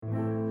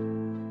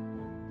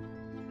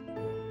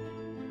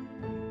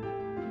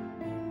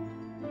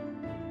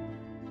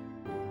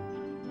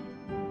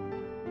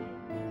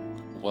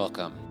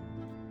Welcome.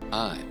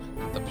 I'm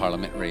the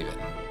Parliament Raven.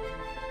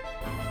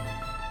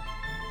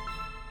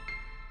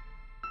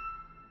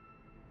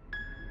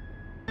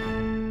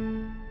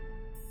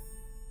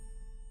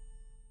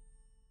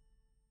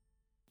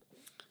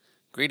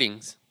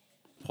 Greetings.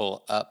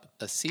 Pull up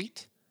a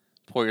seat,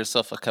 pour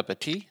yourself a cup of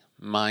tea.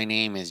 My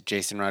name is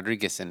Jason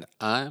Rodriguez, and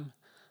I'm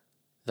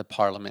the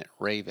Parliament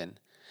Raven.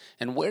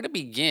 And where to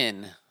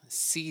begin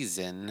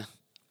Season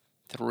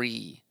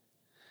 3?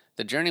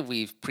 The journey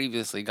we've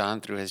previously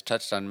gone through has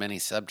touched on many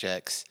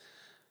subjects,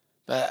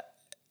 but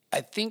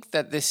I think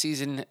that this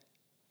season,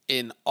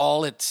 in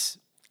all its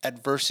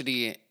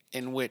adversity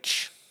in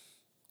which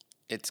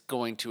it's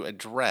going to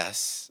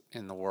address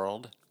in the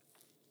world,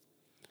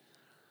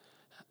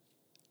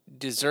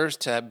 deserves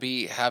to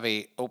have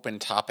a open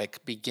topic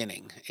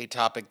beginning, a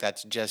topic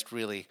that's just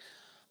really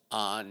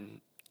on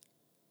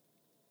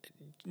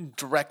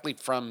directly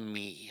from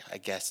me, I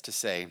guess to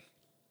say.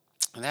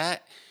 And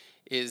that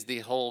is the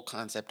whole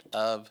concept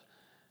of,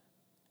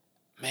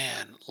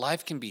 man,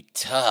 life can be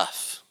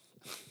tough,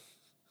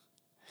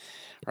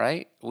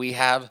 right? We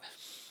have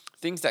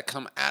things that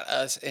come at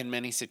us in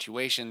many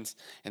situations.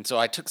 And so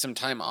I took some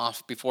time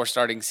off before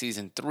starting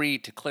season 3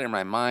 to clear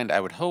my mind, I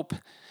would hope,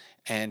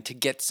 and to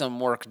get some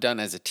work done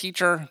as a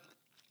teacher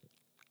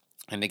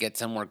and to get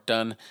some work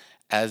done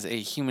as a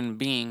human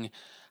being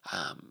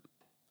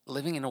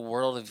living in a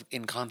world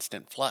in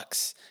constant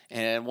flux.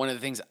 And one of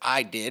the things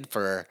I did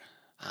for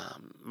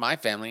my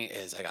family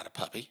is I got a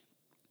puppy,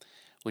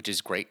 which is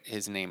great.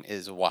 His name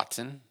is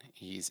Watson.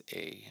 He's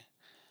a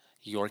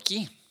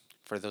Yorkie,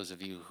 for those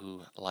of you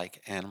who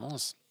like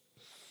animals.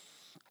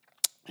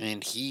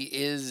 And he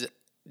is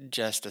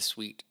just a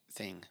sweet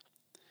thing.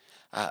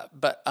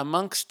 But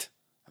amongst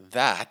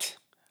that,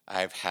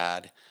 I've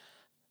had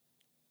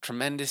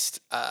tremendous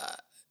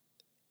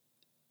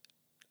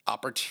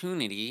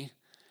opportunity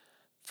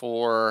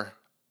for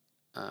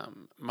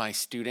my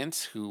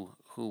students who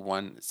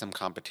won some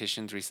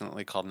competitions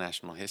recently called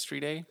National History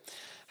Day.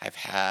 I've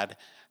had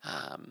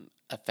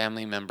a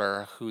family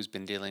member who's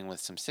been dealing with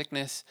some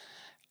sickness.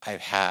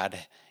 I've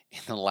had,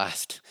 in the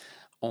last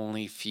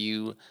only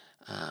few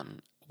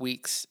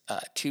weeks,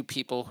 2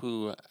 people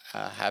who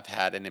have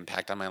had an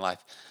impact on my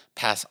life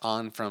pass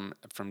on from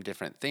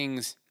different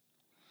things.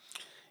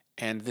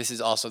 And this is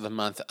also the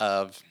month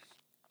of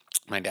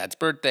my dad's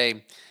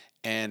birthday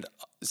and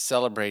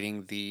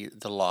celebrating the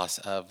loss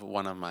of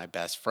one of my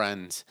best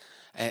friends.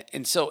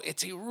 And so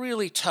it's a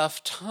really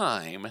tough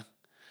time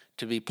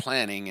to be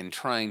planning and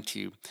trying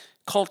to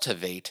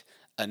cultivate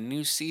a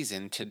new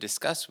season to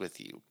discuss with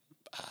you,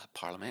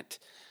 Parliament.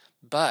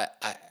 But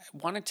I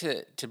wanted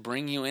to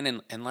bring you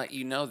in and let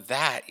you know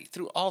that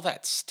through all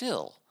that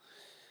still,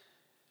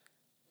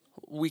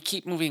 we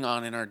keep moving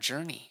on in our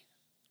journey,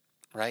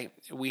 right?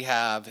 We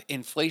have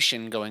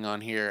inflation going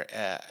on here,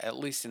 at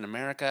least in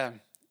America.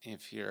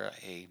 If you're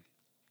a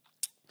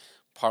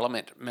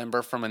Parliament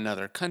member from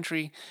another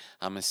country,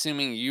 I'm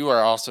assuming you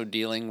are also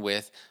dealing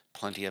with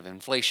plenty of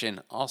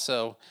inflation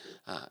also.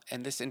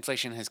 And this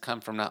inflation has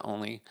come from not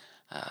only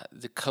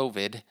the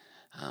COVID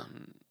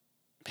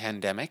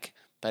pandemic,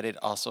 but it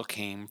also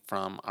came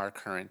from our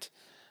current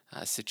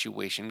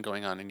situation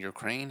going on in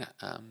Ukraine.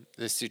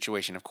 This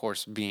situation, of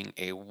course, being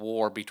a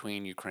war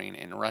between Ukraine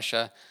and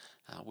Russia,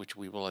 which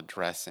we will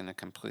address in a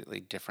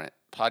completely different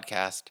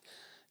podcast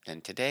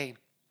than today.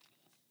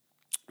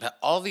 But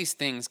all these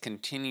things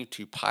continue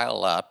to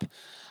pile up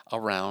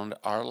around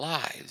our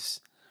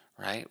lives,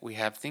 right? We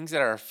have things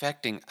that are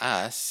affecting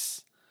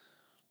us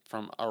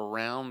from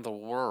around the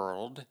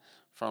world,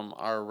 from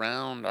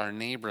around our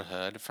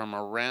neighborhood, from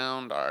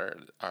around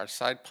our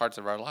side parts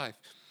of our life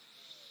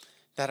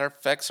that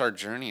affects our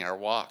journey, our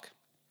walk.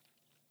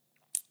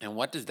 And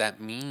what does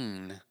that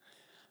mean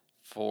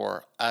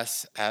for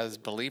us as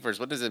believers?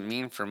 What does it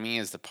mean for me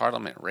as the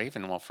Parliament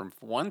Raven? Well, for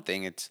one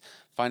thing, it's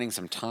finding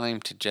some time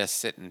to just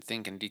sit and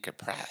think and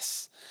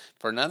decompress.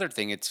 For another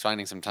thing, it's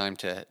finding some time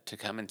to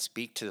come and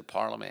speak to the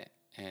Parliament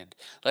and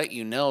let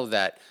you know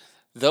that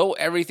though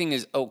everything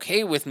is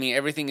okay with me,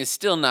 everything is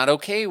still not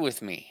okay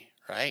with me,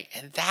 right?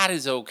 And that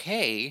is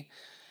okay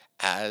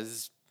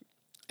as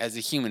a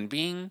human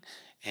being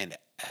and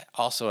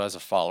also as a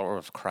follower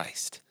of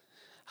Christ.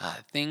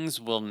 Things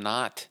will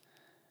not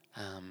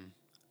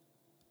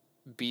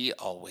be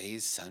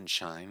always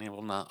sunshine. It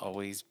will not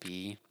always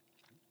be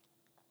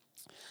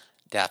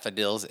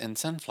daffodils and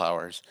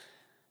sunflowers.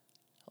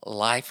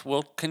 Life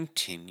will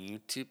continue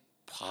to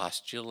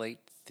postulate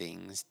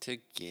things to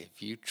give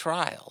you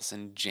trials.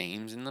 And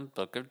James in the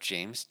book of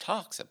James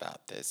talks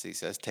about this. He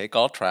says, take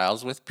all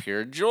trials with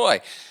pure joy.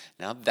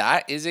 Now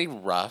that is a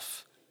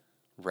rough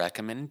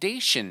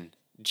recommendation,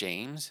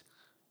 James,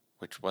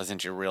 which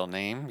wasn't your real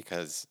name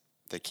because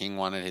the king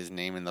wanted his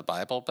name in the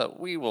Bible, but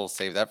we will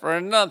save that for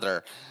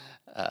another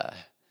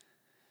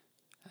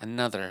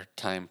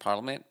time,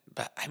 Parliament.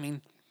 But I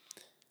mean,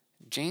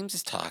 James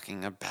is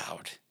talking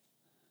about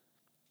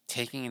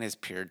taking it as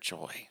pure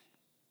joy,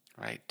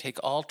 right? Take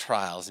all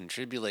trials and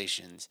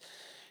tribulations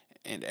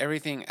and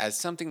everything as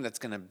something that's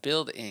going to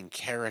build in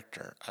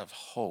character of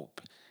hope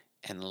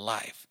and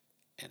life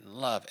and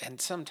love.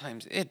 And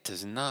sometimes it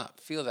does not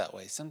feel that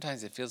way.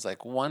 Sometimes it feels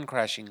like one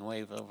crashing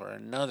wave over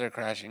another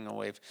crashing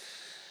wave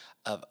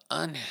of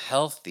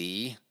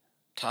unhealthy,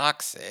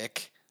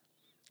 toxic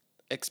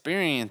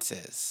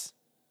experiences,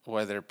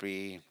 whether it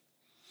be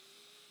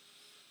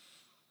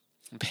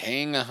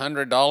paying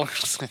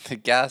 $100 at the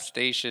gas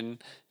station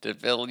to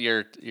fill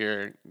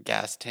your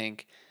gas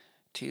tank,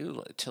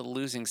 to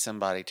losing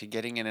somebody, to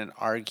getting in an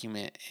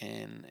argument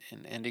and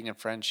ending a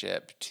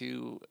friendship,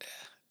 to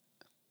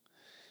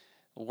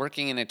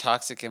working in a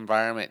toxic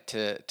environment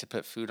to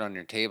put food on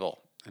your table.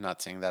 I'm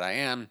not saying that I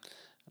am,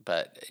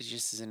 but it's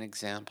just as an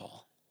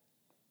example.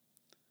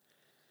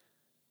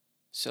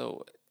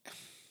 So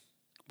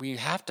we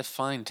have to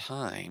find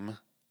time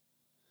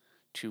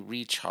to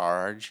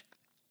recharge,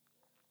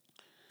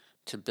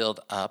 to build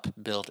up,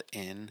 build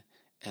in,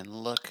 and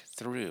look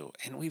through.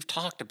 And we've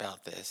talked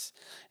about this,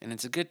 and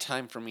it's a good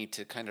time for me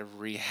to kind of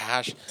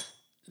rehash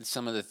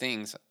some of the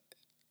things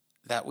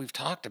that we've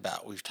talked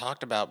about. We've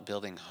talked about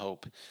building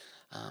hope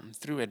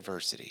through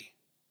adversity.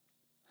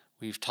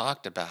 We've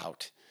talked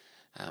about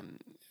um,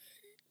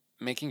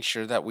 making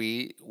sure that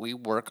we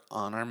work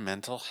on our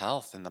mental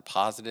health and the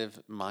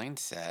positive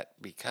mindset,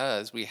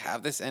 because we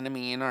have this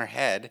enemy in our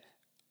head,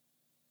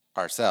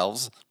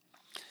 ourselves,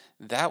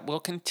 that will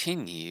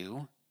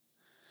continue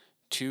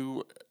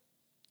to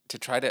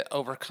try to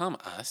overcome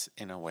us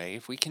in a way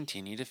if we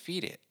continue to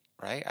feed it,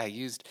 right? I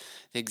used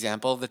the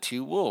example of the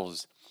two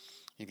wolves.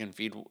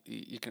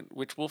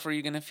 Which wolf are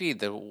you going to feed?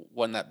 The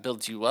one that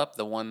builds you up,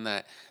 the one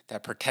that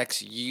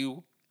protects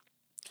you,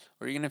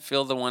 or are you going to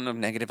feel the one of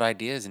negative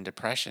ideas and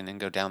depression and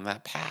go down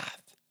that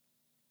path?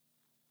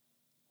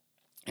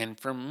 And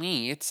for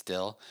me, it's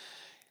still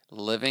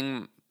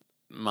living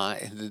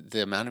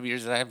the amount of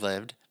years that I've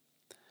lived,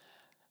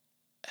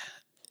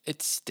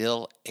 it's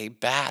still a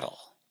battle.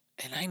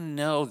 And I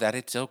know that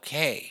it's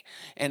okay.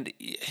 And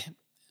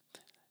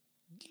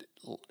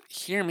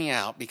hear me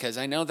out, because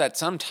I know that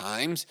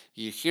sometimes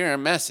you hear a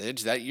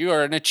message that you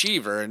are an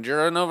achiever and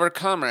you're an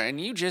overcomer, and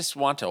you just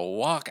want to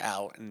walk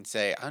out and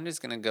say, I'm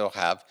just going to go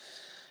have,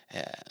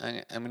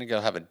 I'm going to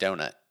go have a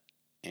donut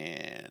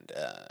and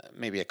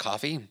maybe a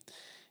coffee.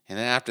 And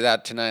then after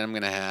that, tonight, I'm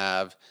going to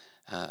have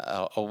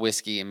a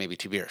whiskey and maybe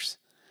 2 beers,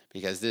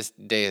 because this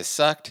day has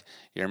sucked.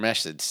 Your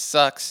message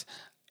sucks.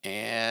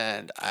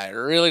 And I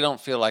really don't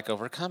feel like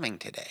overcoming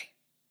today.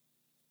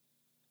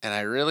 And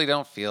I really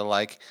don't feel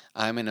like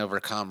I'm an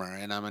overcomer,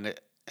 and um,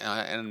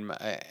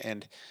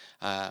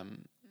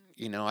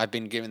 I've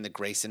been given the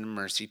grace and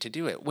mercy to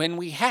do it. When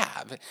we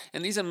have,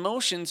 and these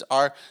emotions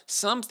are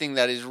something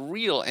that is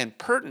real and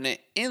pertinent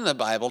in the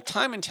Bible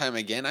time and time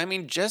again. I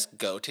mean, just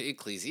go to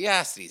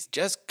Ecclesiastes,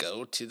 just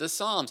go to the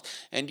Psalms,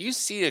 and you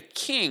see a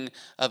king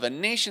of a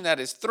nation that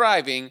is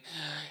thriving,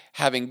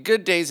 having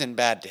good days and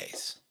bad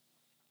days.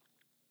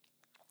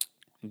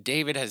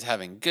 David is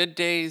having good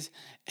days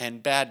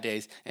and bad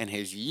days, and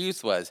his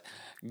youth was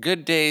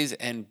good days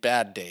and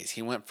bad days.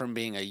 He went from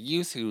being a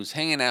youth who was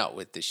hanging out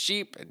with the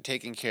sheep and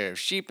taking care of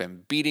sheep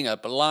and beating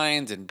up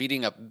lions and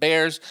beating up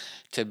bears,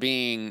 to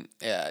being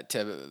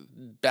to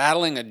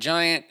battling a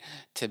giant,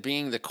 to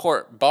being the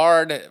court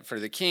bard for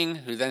the king,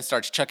 who then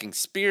starts chucking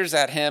spears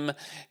at him,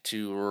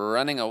 to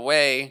running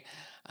away,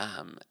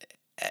 and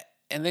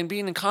then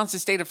being in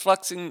constant state of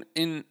flux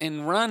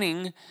in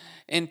running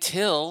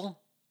until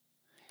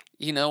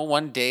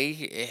one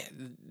day,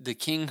 the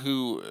king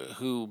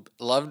who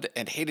loved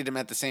and hated him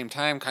at the same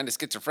time, kind of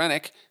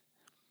schizophrenic,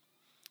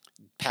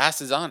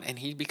 passes on and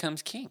he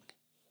becomes king.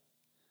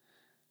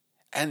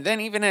 And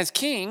then even as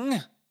king,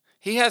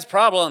 he has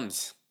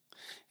problems.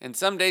 And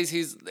some days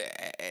he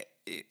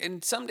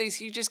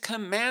just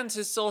commands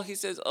his soul. He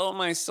says, "Oh,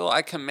 my soul,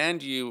 I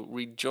command you,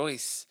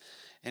 rejoice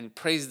and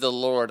praise the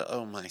Lord,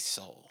 oh, my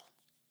soul."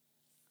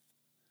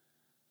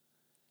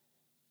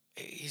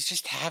 He's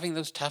just having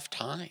those tough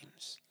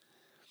times.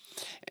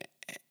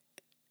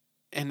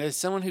 And as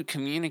someone who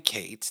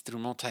communicates through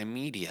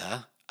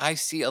multimedia, I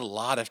see a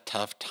lot of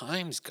tough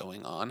times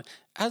going on,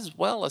 as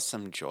well as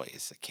some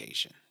joyous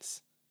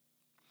occasions.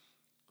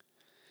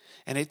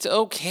 And it's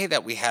okay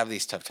that we have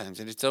these tough times,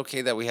 and it's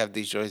okay that we have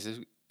these joyous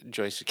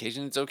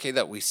occasions. It's okay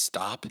that we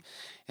stop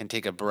and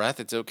take a breath.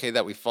 It's okay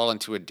that we fall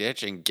into a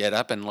ditch and get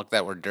up and look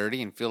that we're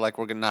dirty and feel like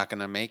we're not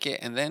going to make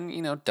it, and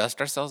then, dust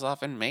ourselves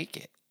off and make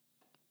it.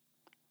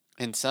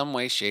 In some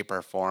way, shape,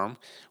 or form,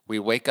 we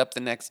wake up the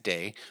next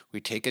day,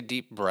 we take a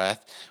deep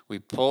breath, we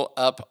pull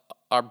up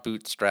our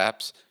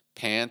bootstraps,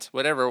 pants,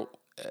 whatever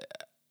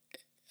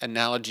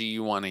analogy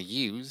you want to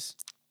use,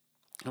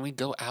 and we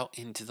go out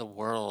into the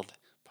world,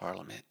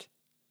 Parliament,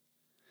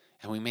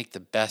 and we make the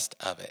best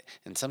of it.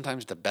 And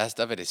sometimes the best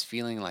of it is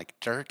feeling like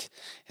dirt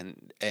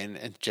and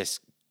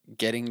just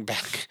getting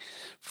back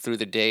through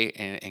the day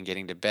and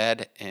getting to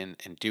bed and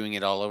doing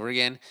it all over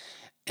again.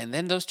 And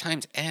then those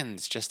times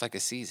ends just like a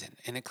season.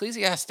 And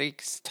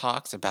Ecclesiastes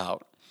talks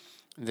about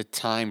the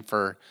time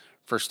for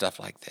stuff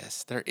like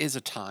this. There is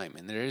a time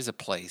and there is a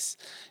place.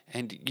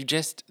 And you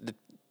just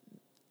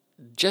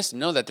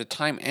know that the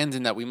time ends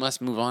and that we must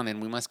move on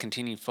and we must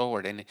continue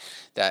forward. And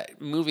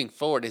that moving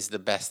forward is the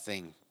best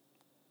thing.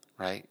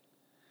 right?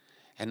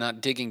 And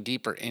not digging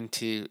deeper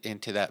into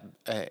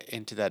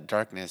that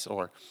darkness,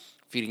 or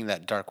feeding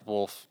that dark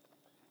wolf,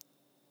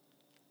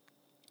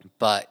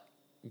 but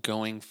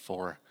going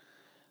for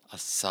a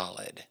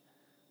solid,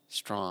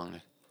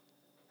 strong,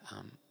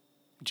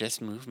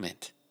 just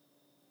movement,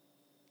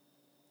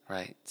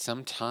 right?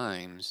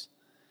 Sometimes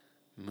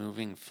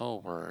moving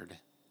forward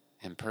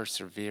and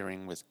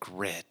persevering with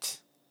grit.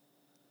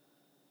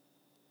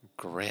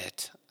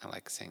 I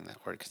like saying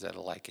that word because I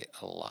like it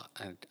a lot.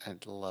 I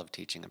love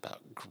teaching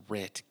about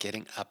grit.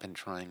 Getting up and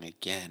trying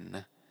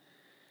again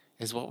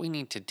is what we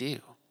need to do.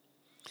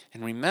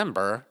 And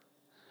remember,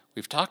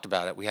 we've talked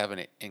about it. We have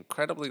an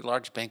incredibly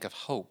large bank of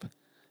hope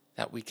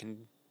that we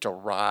can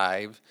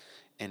derive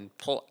and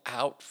pull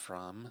out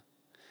from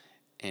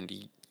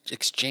and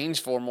exchange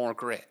for more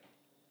grit.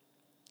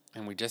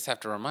 And we just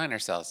have to remind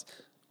ourselves,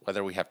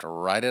 whether we have to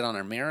write it on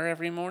our mirror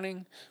every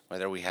morning,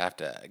 whether we have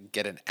to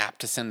get an app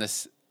to send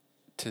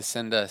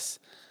us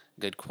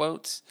good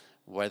quotes,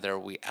 whether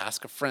we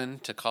ask a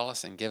friend to call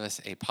us and give us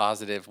a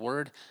positive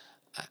word,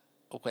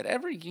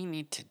 whatever you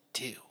need to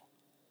do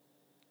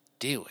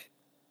it.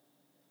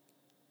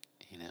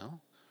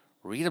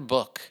 Read a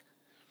book,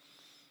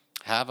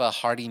 have a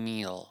hearty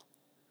meal,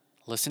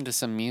 listen to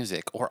some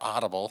music or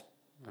Audible.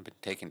 I've been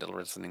taking to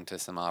listening to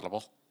some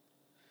Audible.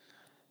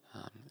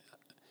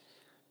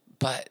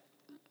 But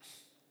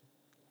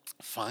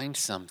find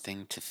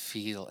something to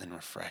feel and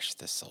refresh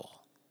the soul,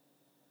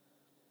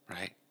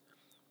 right?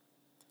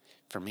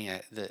 For me,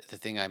 the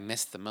thing I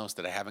miss the most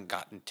that I haven't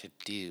gotten to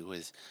do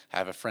is I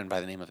have a friend by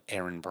the name of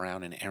Aaron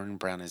Brown, and Aaron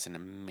Brown is an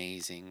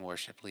amazing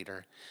worship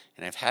leader.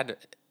 And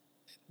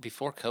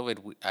before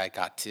COVID, I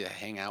got to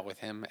hang out with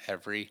him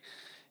every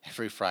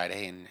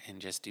Friday and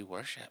just do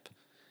worship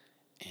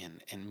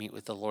and meet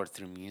with the Lord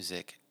through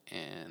music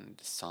and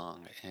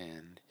song,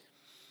 and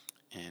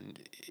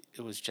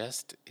it was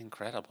just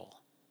incredible.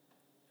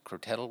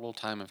 Incredible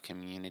time of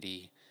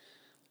community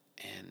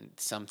and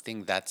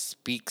something that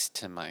speaks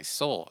to my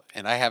soul.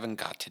 And I haven't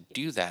got to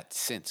do that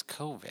since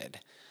COVID.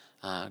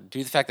 Due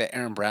to the fact that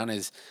Aaron Brown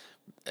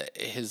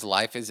his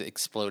life is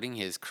exploding,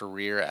 his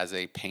career as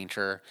a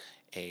painter,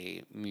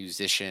 a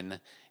musician,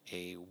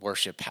 a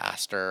worship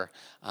pastor,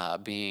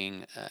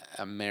 being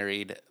a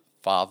married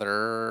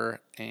father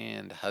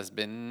and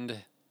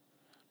husband.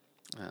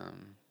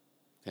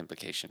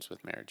 Implications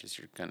with marriage is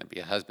you're going to be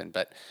a husband,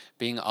 but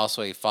being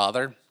also a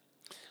father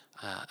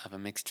of a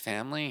mixed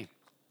family,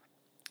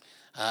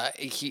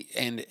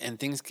 and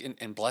things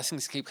and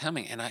blessings keep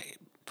coming, and I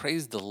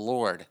praise the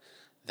Lord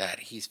that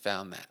he's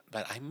found that.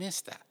 But I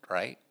miss that,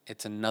 right?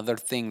 It's another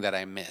thing that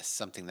I miss,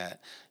 something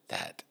that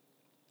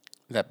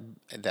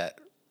that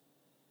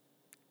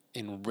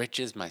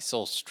enriches my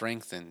soul,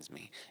 strengthens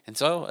me. And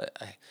so,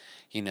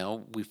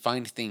 we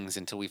find things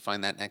until we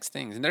find that next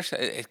thing. And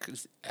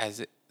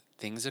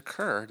things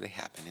occur, they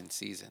happen in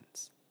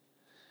seasons,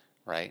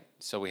 right?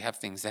 So we have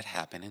things that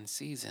happen in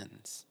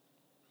seasons.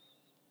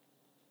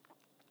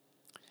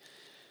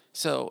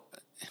 So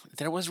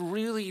there was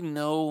really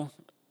no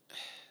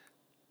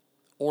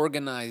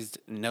organized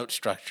note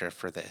structure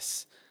for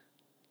this,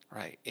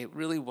 right? It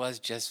really was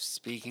just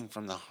speaking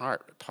from the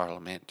heart,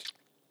 Parliament,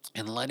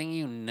 and letting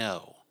you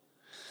know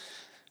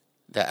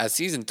that as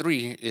season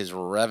 3 is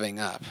revving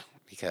up,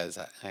 because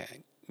I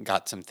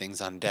got some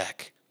things on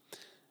deck,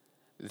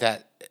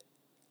 that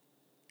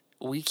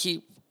we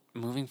keep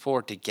moving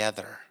forward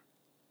together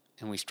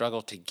and we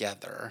struggle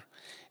together.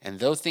 And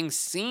though things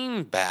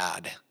seem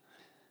bad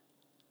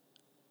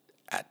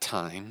at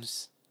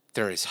times,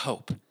 there is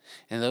hope.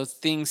 And though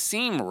things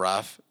seem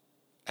rough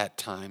at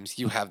times,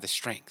 you have the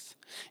strength.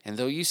 And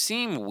though you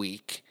seem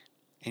weak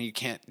and you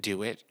can't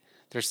do it,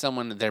 there's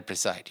someone there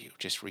beside you.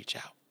 Just reach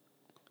out,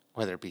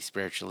 whether it be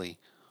spiritually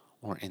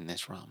or in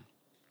this realm.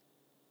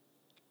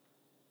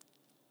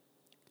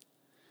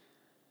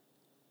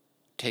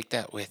 Take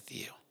that with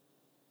you,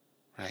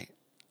 right?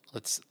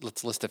 Let's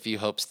list a few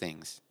hopes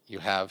things. You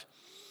have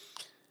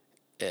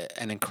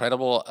an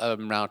incredible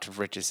amount of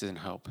riches and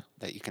hope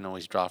that you can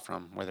always draw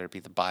from, whether it be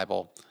the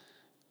Bible,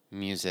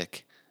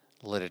 music,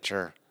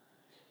 literature,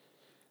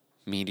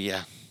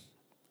 media.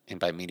 And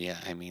by media,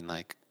 I mean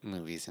like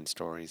movies and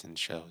stories and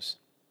shows.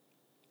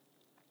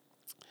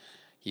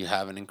 You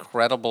have an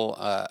incredible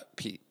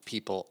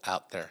people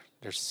out there.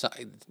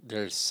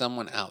 There's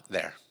someone out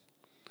there,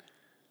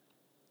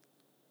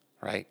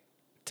 right,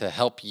 to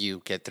help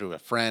you get through. A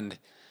friend,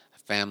 a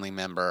family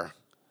member,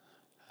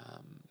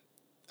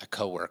 a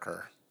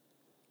coworker.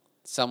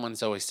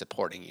 Someone's always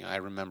supporting you. I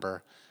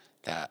remember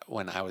that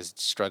when I was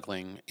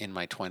struggling in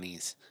my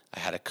 20s, I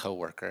had a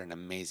coworker, an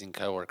amazing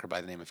coworker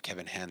by the name of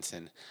Kevin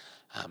Hansen.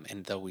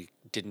 And though we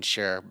didn't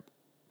share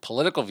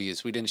political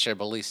views, we didn't share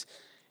beliefs,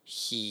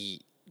 he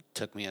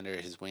took me under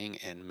his wing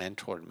and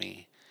mentored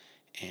me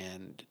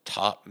and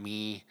taught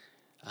me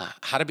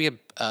how to be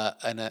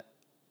a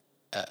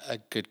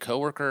good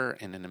coworker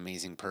and an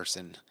amazing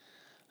person.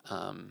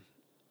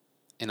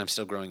 And I'm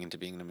still growing into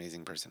being an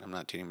amazing person. I'm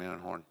not tooting my own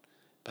horn,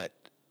 but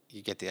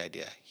you get the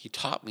idea. He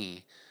taught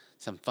me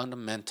some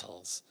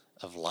fundamentals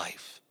of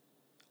life,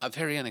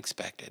 very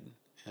unexpected.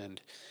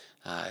 And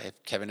if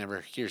Kevin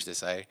ever hears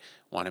this, I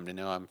want him to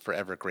know I'm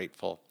forever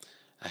grateful.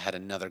 I had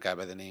another guy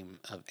by the name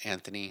of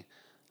Anthony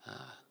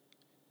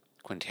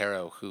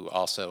Quintero who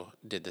also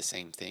did the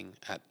same thing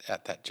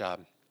at that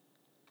job.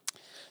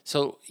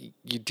 So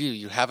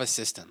you have a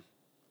system,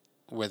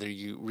 whether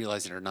you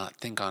realize it or not,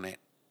 think on it.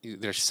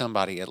 There's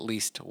somebody, at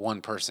least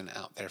one person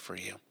out there for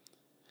you.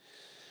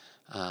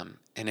 And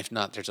if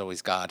not, there's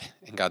always God,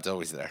 and God's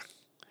always there,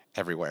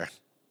 everywhere,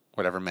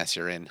 whatever mess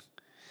you're in,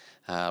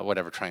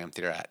 whatever triumph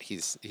you're at,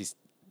 He's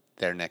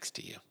there next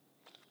to you.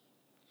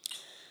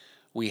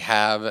 We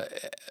have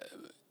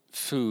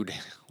food,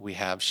 we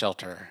have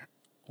shelter.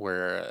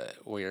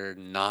 We're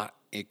not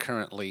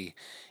currently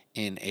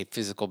in a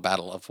physical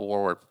battle of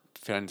war where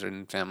friends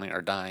and family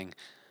are dying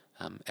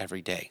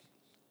every day.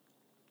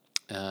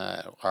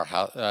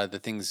 The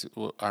things,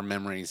 our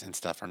memories and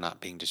stuff, are not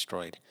being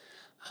destroyed,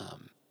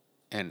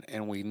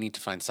 and we need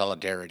to find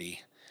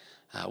solidarity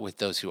with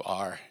those who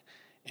are,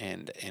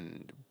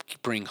 and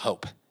bring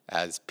hope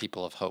as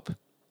people of hope.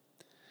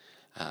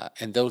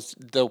 And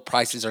though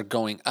prices are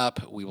going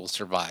up, we will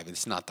survive.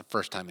 It's not the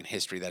first time in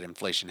history that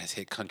inflation has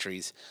hit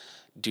countries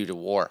due to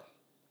war.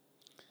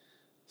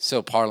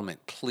 So,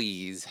 Parliament,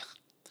 please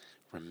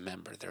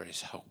remember there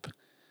is hope.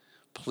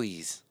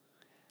 Please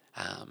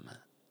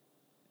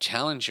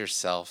challenge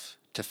yourself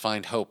to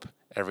find hope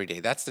every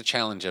day. That's the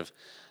challenge of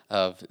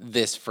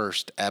this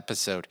first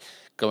episode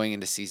going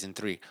into season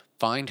 3.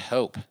 Find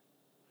hope.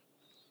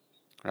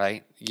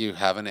 Right? You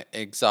have an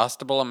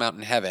exhaustible amount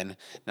in heaven.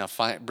 Now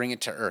bring it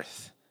to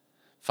earth.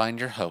 Find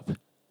your hope.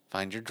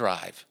 Find your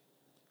drive.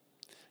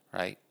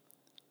 Right?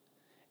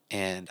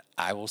 And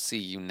I will see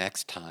you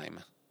next time,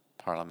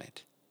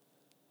 Parliament.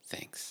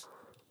 Thanks.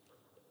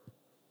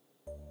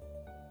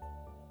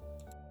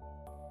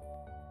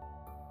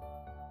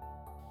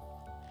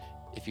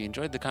 If you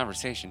enjoyed the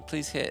conversation,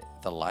 please hit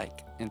the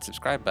like and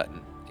subscribe button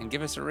and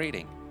give us a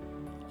rating.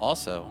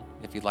 Also,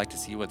 if you'd like to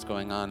see what's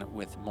going on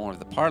with more of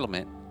the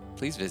Parliament,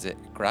 please visit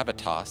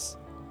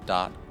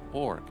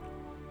gravitas.org.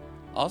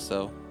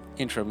 Also,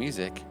 intro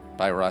music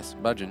by Russ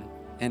Budgeon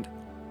and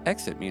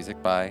exit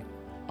music by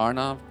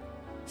Arnav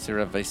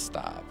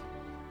Siravistov.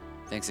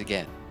 Thanks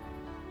again.